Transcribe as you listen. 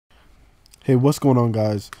Hey, what's going on,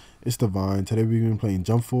 guys? It's Divine. Today we've been playing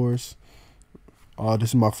Jump Force. This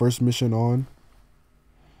is my first mission on.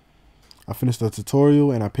 I finished the tutorial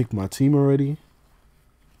and I picked my team already.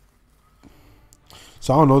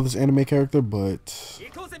 So I don't know this anime character, but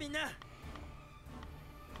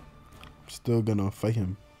I'm still gonna fight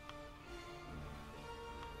him.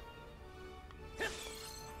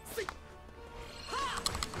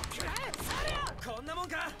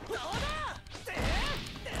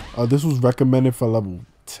 This was recommended for level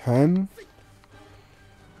 10,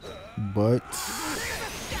 but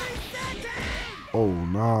oh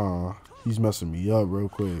nah, he's messing me up real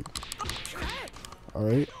quick. All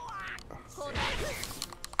right,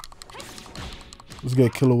 let's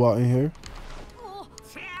get Kilowatt in here.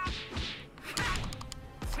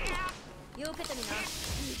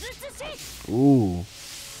 Ooh,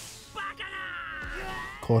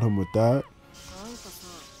 caught him with that.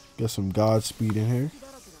 Get some Godspeed in here.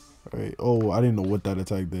 All right. Oh, I didn't know what that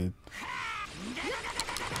attack did.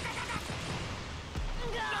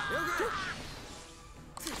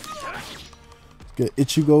 Get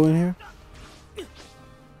Ichigo in here.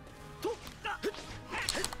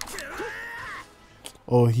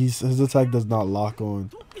 Oh, his attack does not lock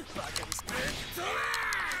on.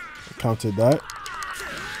 I counted that.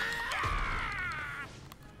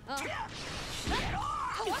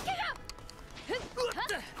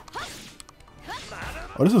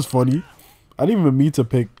 Oh, this is funny. I didn't even mean to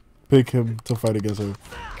pick him to fight against her.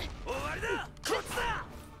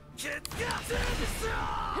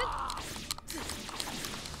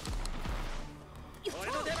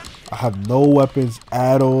 I have no weapons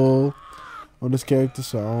at all on this character,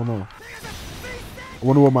 so I don't know. I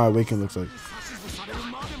wonder what my awaken looks like.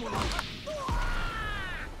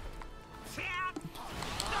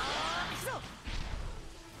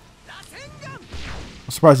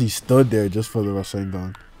 I'm surprised he stood there just for the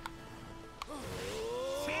Rasengan.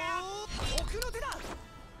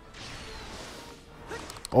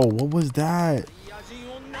 Oh, what was that?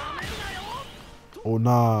 Oh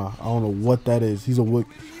nah, I don't know what that is. He's awoke.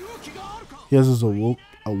 He has his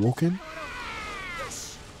awoken.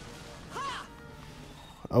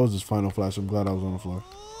 That was his final flash. I'm glad I was on the floor.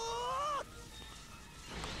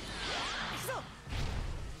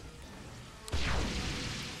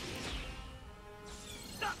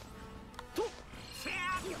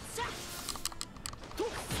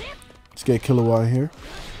 Let's get Kilowatt in here.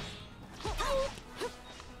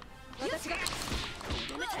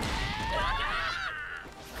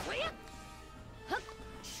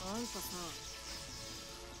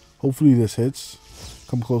 Hopefully this hits.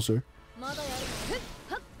 Come closer.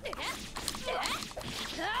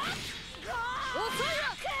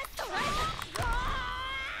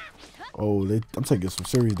 Oh, I'm taking some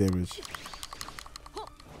serious damage.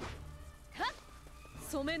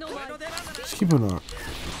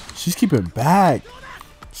 She's keeping back.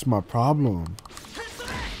 That's my problem.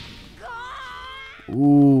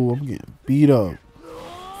 Ooh, I'm getting beat up.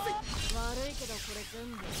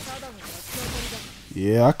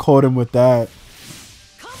 Yeah, I caught him with that.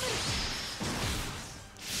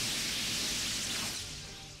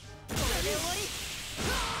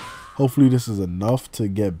 Hopefully this is enough to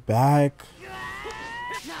get back.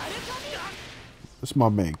 That's my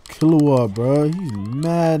man Kilowatt, bro. He's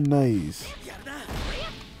mad nice.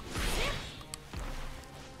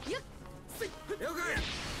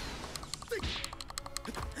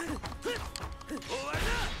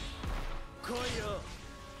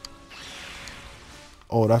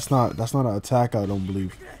 Oh, that's not an attack, I don't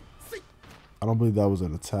believe. I don't believe that was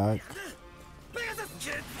an attack.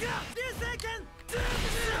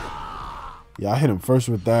 Yeah, I hit him first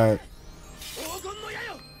with that.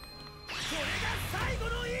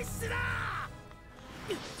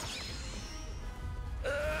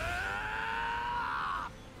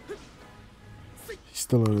 He's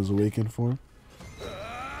still in his awakened form.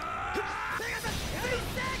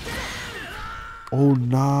 Oh,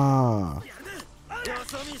 nah.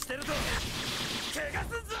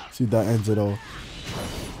 See, that ends it all.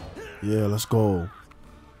 Yeah, let's go.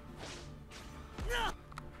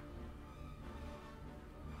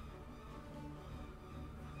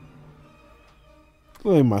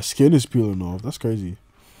 Look like my skin is peeling off. That's crazy.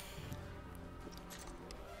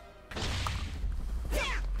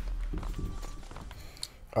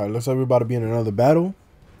 Alright, looks like we're about to be in another battle.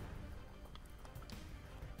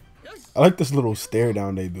 I like this little stare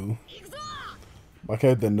down they do. My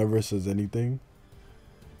character never says anything.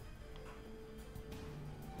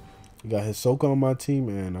 We got Hisoka on my team,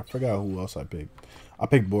 and I forgot who else I picked. I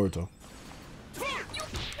picked Boruto.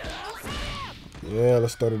 Yeah,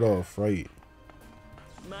 let's start it off right.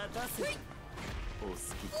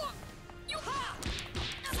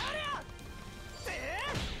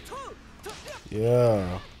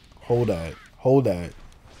 Yeah. Hold that. Hold that.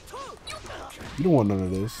 You don't want none of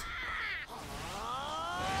this.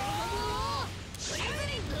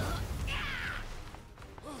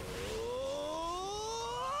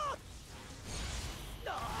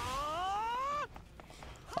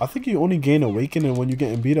 I think you only gain awakening when you're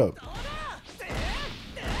getting beat up.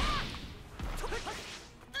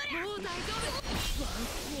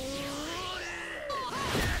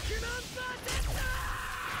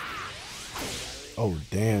 Oh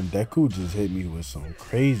damn, Deku just hit me with some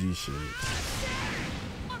crazy shit.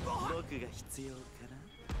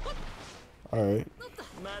 Alright.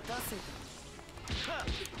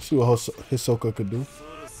 See what Hisoka could do.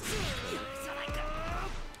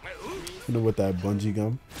 You know, with that bungee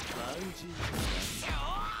gum.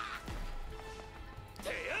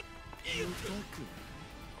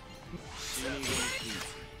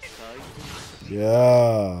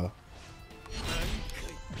 Yeah.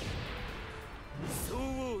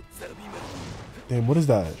 Damn, what is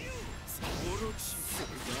that?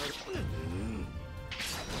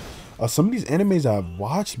 Some of these animes I've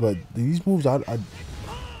watched, but these moves I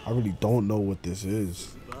really don't know what this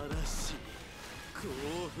is.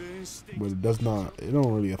 But it does not. It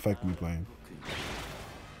don't really affect me playing.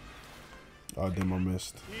 Oh damn, I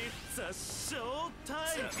missed.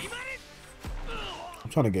 I'm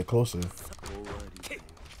trying to get closer.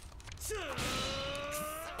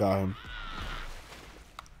 Got him.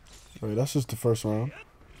 Alright, that's just the first round.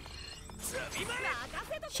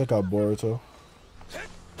 Check out Boruto.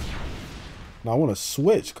 Now I want to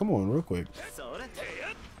switch. Come on, real quick.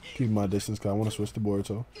 Keep my distance because I want to switch to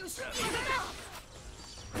Boruto.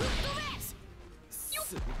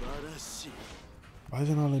 Why does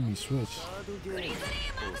it not let me switch?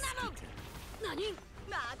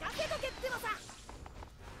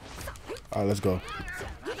 Alright, let's go.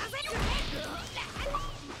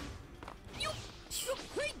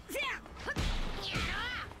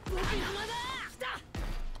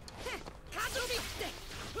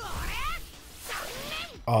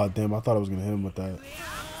 Oh damn, I thought I was gonna hit him with that.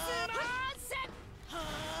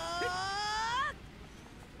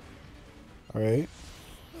 Alright.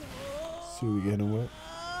 See what we get him with.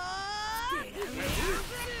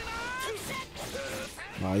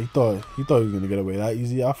 Nah, he thought he was gonna get away that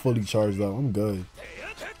easy. I fully charged up. I'm good.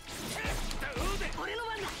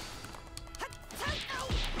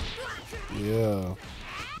 Yeah.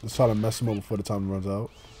 Let's try to mess him up before the time runs out.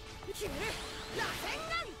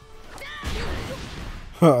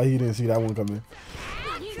 He didn't see that one coming.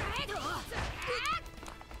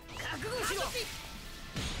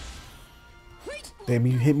 Damn,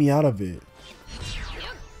 you hit me out of it.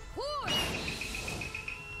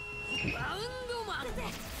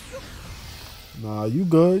 Nah, you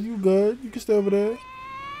good. You good. You can stay over there.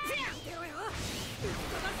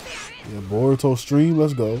 Yeah, Boruto stream.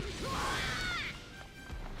 Let's go.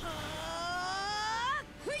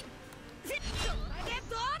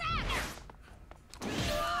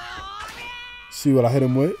 See what I hit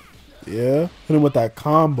him with? Yeah. Hit him with that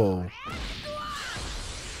combo.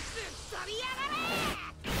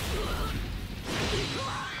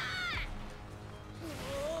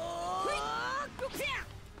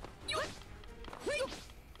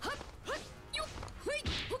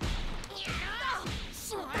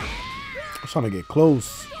 I'm trying to get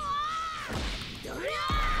close.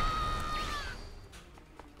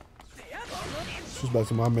 Switch back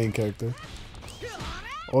to my main character.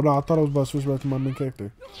 Oh no, I thought I was about to switch back to my main character.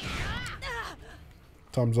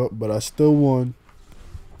 Time's up, but I still won.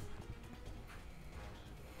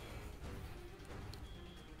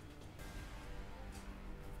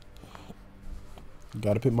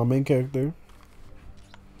 Gotta pick my main character.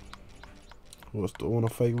 Who else do I want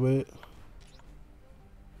to fight with?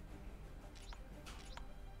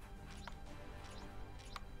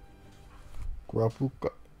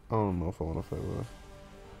 Grapuka. I don't know if I want to fight with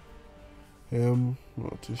him.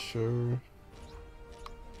 Not too sure.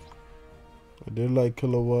 I did like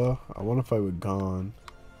Killua. I want to fight with Gon.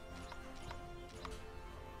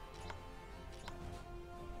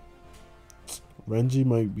 Renji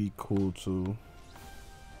might be cool too.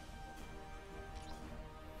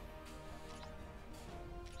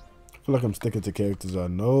 I feel like I'm sticking to characters I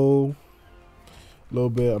know a little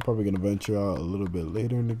bit. I'm probably going to venture out a little bit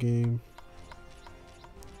later in the game.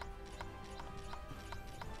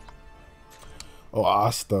 Oh,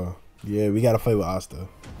 Asta. Yeah, we got to fight with Asta.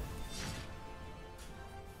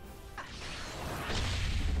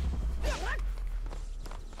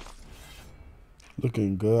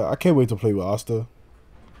 Looking good. I can't wait to play with Asta.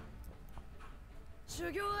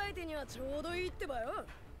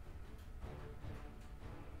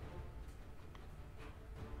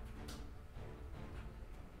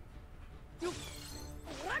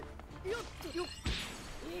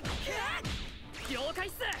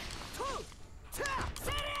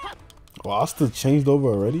 Oh, I still changed over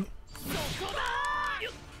already?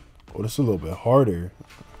 Oh, this is a little bit harder.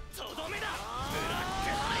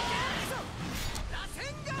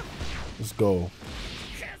 Let's go.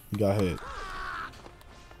 You got hit.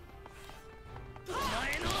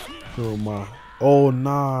 Oh my. Oh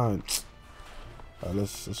nah. Alright,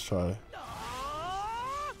 let's try.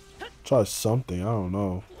 Try something. I don't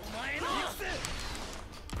know.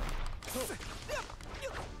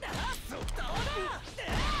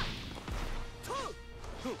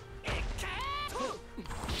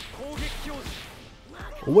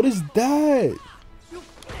 What is that?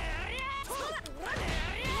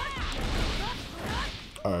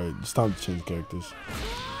 Alright, it's time to change characters.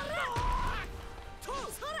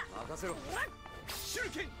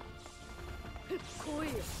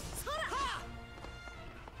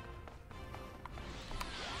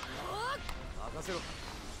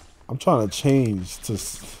 I'm trying to change to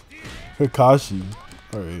Kakashi.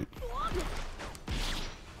 Alright.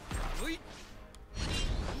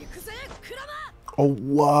 Oh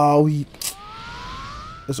wow,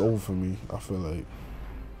 it's over for me, I feel like.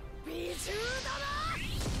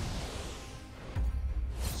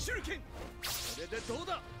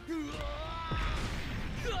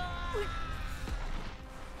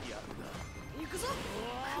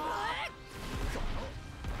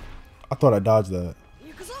 I thought I dodged that.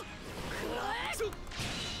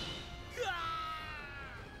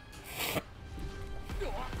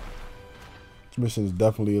 This mission is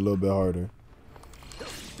definitely a little bit harder.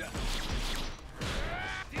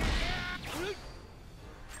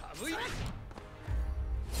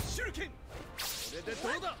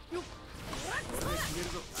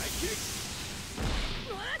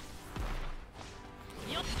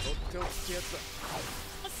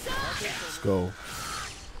 Let's go.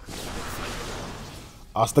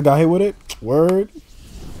 Asta got hit with it? Word?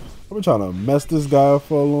 I've been trying to mess this guy up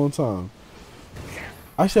for a long time.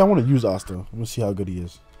 Actually, I want to use Asta. I'm going to see how good he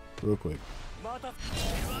is. Real quick. Oh, damn.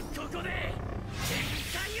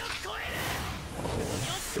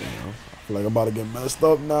 I feel like I'm about to get messed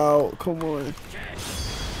up now. Come on.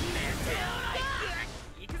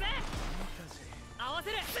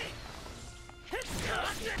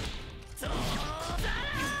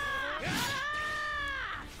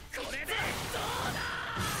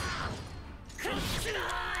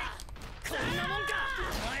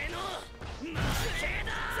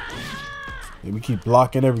 Yeah, we keep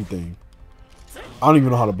blocking everything. I don't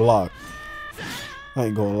even know how to block. I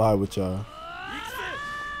ain't gonna lie with y'all.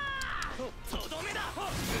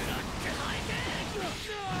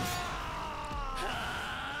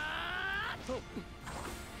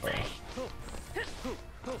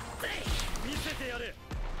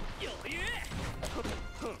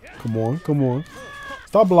 Come on, come on.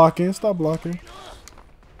 Stop blocking, stop blocking.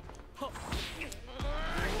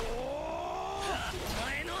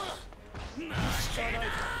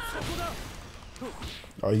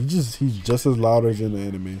 Oh, he's just as loud as in the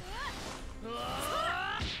anime.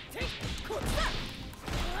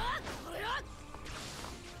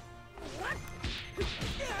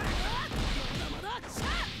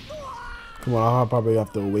 Come on, I'll probably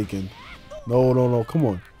have to awaken. No, no, no, come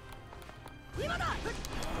on.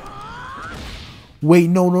 Wait,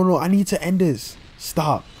 no, no, no, I need to end this.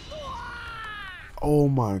 Stop. Oh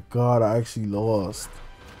my god, I actually lost.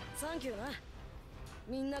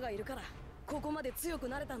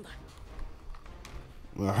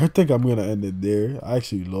 I think I'm gonna end it there. I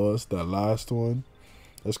actually lost that last one.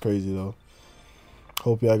 That's crazy though.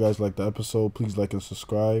 Hope y'all guys liked the episode. Please like and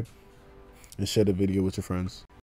subscribe and share the video with your friends.